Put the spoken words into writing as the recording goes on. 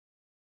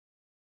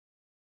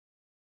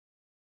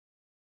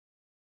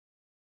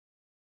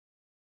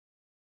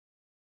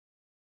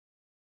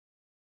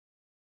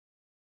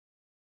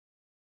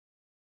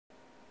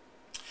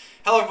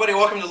Hello everybody,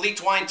 welcome to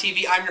Leaked Wine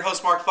TV. I'm your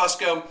host Mark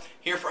Fusco,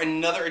 here for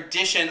another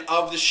edition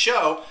of the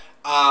show.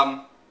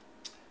 Now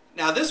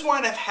this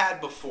wine I've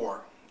had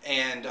before,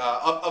 and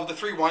of the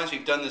three wines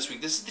we've done this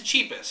week, this is the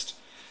cheapest.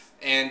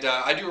 And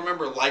I do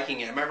remember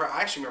liking it.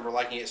 I actually remember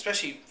liking it,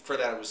 especially for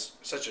that it was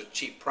such a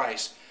cheap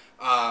price.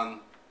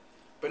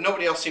 But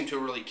nobody else seemed to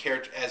really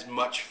care as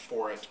much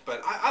for it,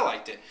 but I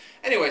liked it.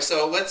 Anyway,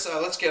 so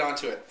let's get on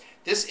to it.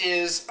 This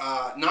is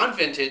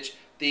non-vintage,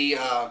 the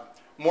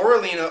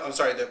Morellino,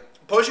 the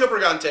Poggio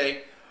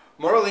Brigante,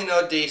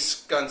 Morellino di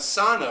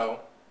Scansano.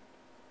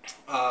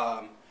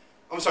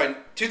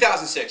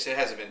 2006. It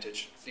has a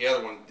vintage. The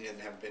other one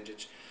didn't have a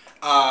vintage.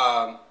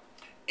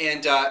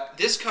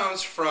 This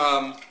comes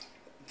from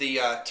the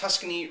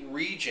Tuscany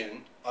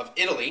region of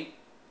Italy.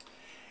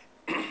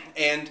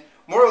 And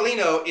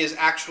Morellino is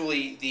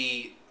actually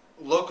the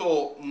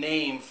local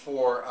name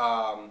for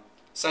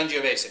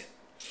Sangiovese.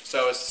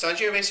 So it's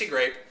Sangiovese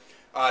grape.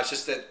 It's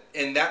just that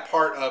in that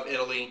part of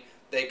Italy,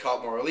 they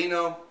call it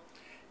Morellino.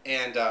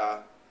 And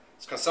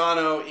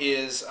Scansano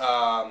is,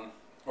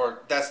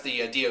 or that's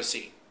the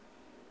DOC.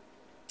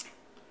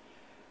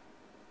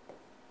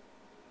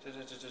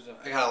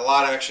 I got a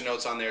lot of extra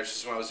notes on there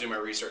just when I was doing my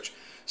research.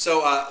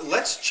 So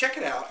let's check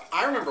it out.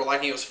 I remember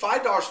liking it. It was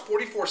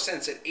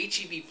 $5.44 at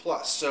HEB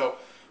Plus. So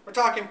we're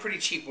talking pretty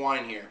cheap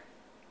wine here,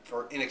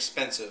 or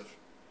inexpensive.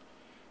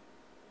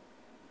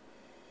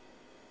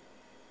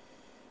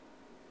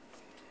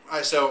 All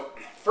right, so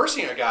first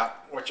thing I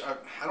got, which I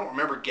don't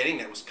remember getting,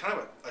 that was kind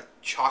of a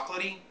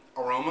chocolatey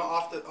aroma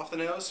off the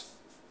nose.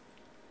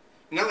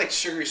 Not like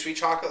sugary sweet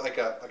chocolate, like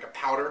a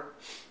powder.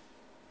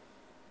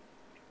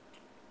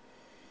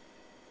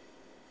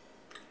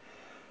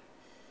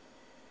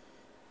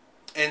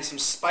 And some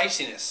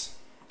spiciness.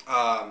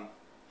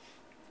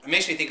 It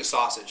makes me think of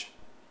sausage.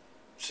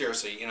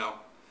 Seriously, you know,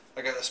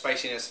 like a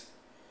spiciness.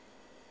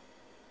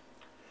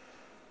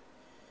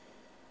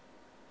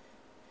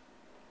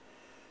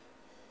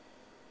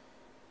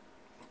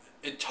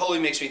 It totally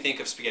makes me think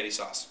of spaghetti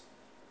sauce.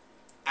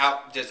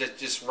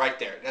 Just right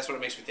there. That's what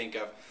it makes me think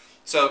of.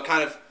 So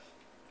kind of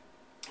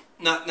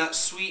not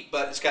sweet,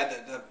 but it's got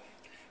the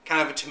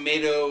kind of a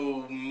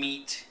tomato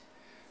meat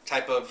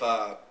type of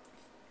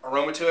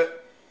aroma to it.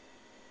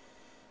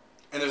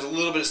 And there's a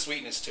little bit of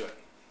sweetness to it.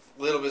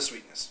 A little bit of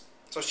sweetness.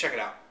 So let's check it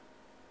out.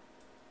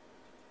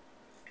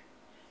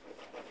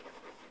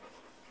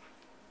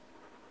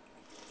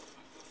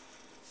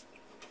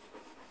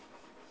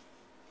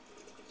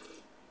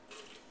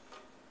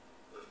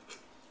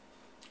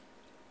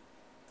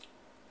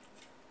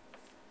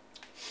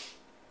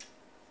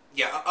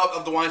 Yeah,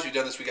 of the wines we've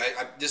done this week,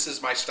 this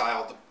is my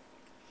style.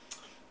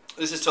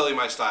 This is totally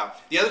my style.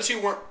 The other two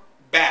weren't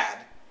bad.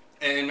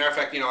 And as a matter of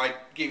fact, you know, I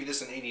gave you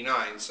this an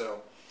 89,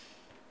 so...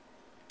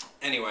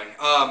 Anyway,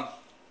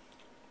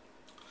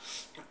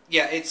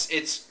 yeah,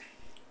 it's.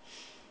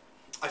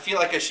 I feel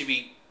like I should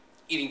be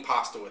eating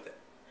pasta with it.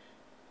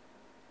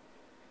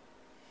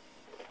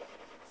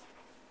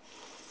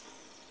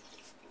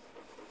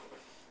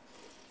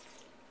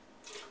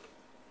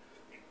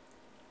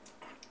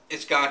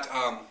 It's got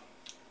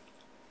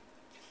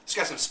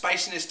some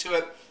spiciness to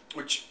it,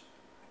 which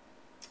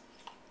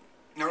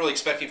I'm not really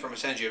expecting from a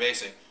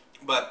Sangiovese,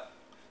 but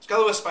it's got a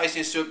little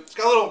spiciness to it. It's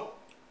got a little.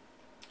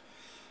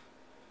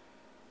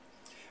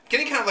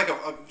 Getting kind of like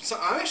I'm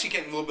actually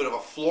getting a little bit of a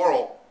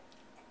floral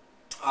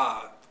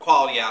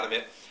quality out of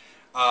it.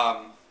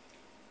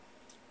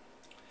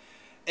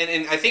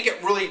 And I think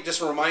it really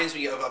just reminds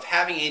me of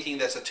having anything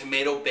that's a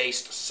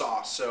tomato-based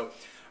sauce. So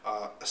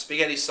a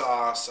spaghetti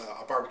sauce,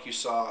 a barbecue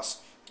sauce,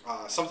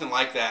 something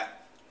like that.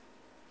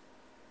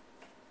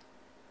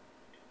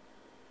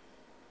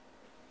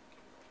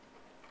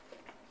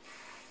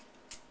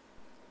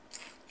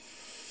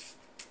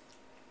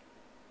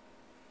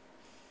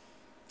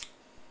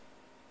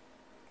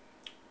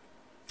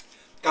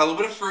 Got a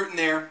little bit of fruit in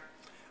there,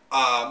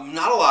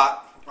 not a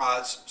lot.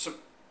 It's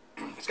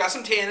got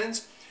some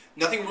tannins,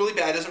 nothing really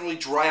bad. It doesn't really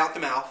dry out the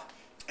mouth,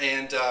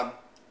 and I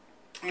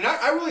mean,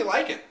 I really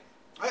like it.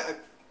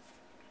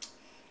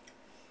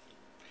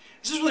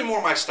 This is really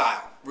more my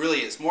style.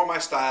 Really is more my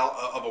style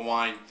of a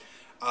wine.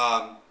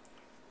 I'm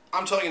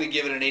totally going to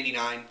give it an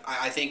 89.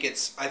 I think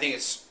it's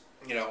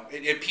you know,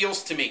 it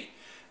appeals to me.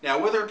 Now,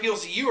 whether it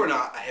appeals to you or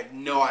not, I have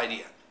no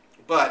idea.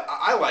 But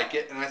I like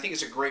it, and I think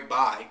it's a great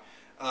buy.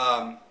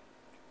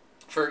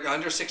 For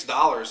under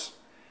 $6,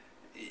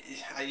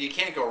 you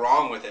can't go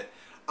wrong with it.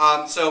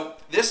 So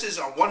this is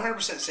a 100%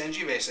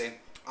 Sangiovese.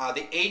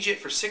 They age it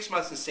for 6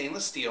 months in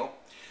stainless steel,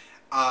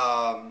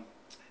 the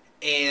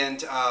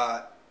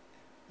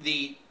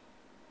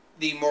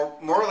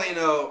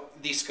Morellino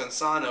di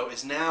Scansano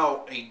is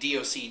now a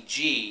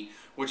DOCG,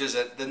 which is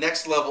the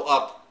next level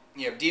up.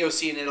 You have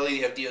DOC in Italy,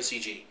 you have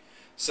DOCG.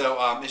 So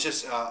it's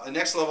just the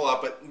next level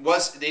up. But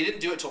they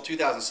didn't do it till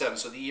 2007,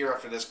 so the year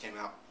after this came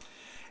out.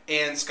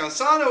 And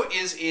Scansano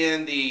is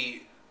in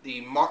the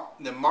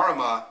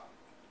Maremma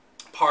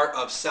part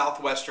of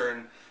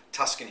southwestern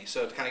Tuscany.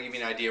 So to kind of give you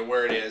an idea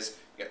where it is,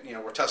 you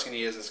know, where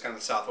Tuscany is, it's kind of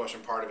the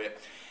southwestern part of it.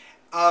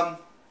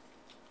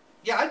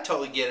 yeah, I'd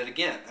totally get it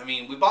again. I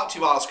mean, we bought 2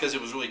 bottles because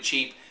it was really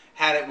cheap.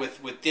 Had it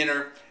with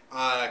dinner.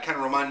 Kind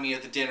of reminded me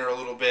of the dinner a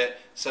little bit.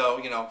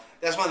 So,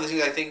 that's one of the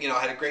things I think, I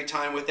had a great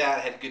time with that.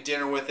 I had a good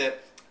dinner with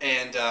it.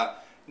 And, I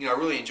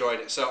really enjoyed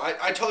it. So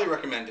I totally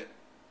recommend it.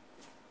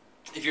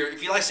 If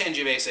you like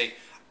Sangiovese,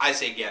 I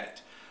say get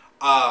it.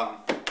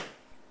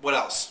 What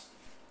else?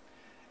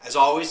 As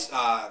always,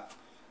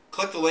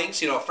 click the links,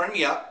 friend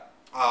me up.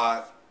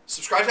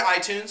 Subscribe to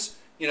iTunes.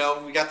 We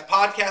got the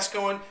podcast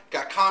going,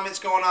 got comments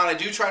going on. I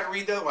do try to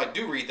read them. Well, I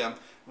do read them.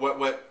 What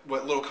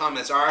little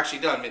comments are actually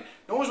done. I mean,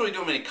 no one's really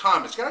doing many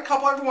comments. Got a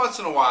couple every once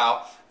in a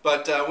while,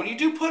 but when you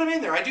do put them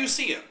in there, I do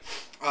see them,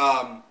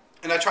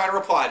 and I try to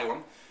reply to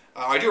them.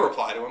 I do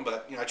reply to them,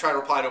 but I try to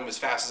reply to them as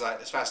fast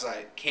as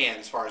I can,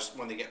 as far as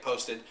when they get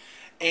posted.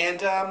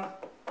 And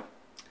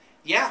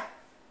yeah,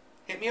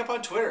 hit me up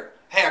on Twitter.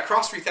 Hey, I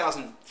crossed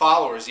 3,000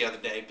 followers the other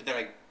day, but then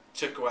I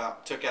took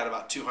out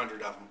about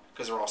 200 of them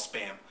because they're all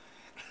spam.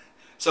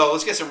 So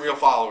let's get some real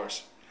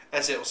followers.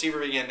 That's it. We'll see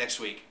you again next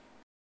week.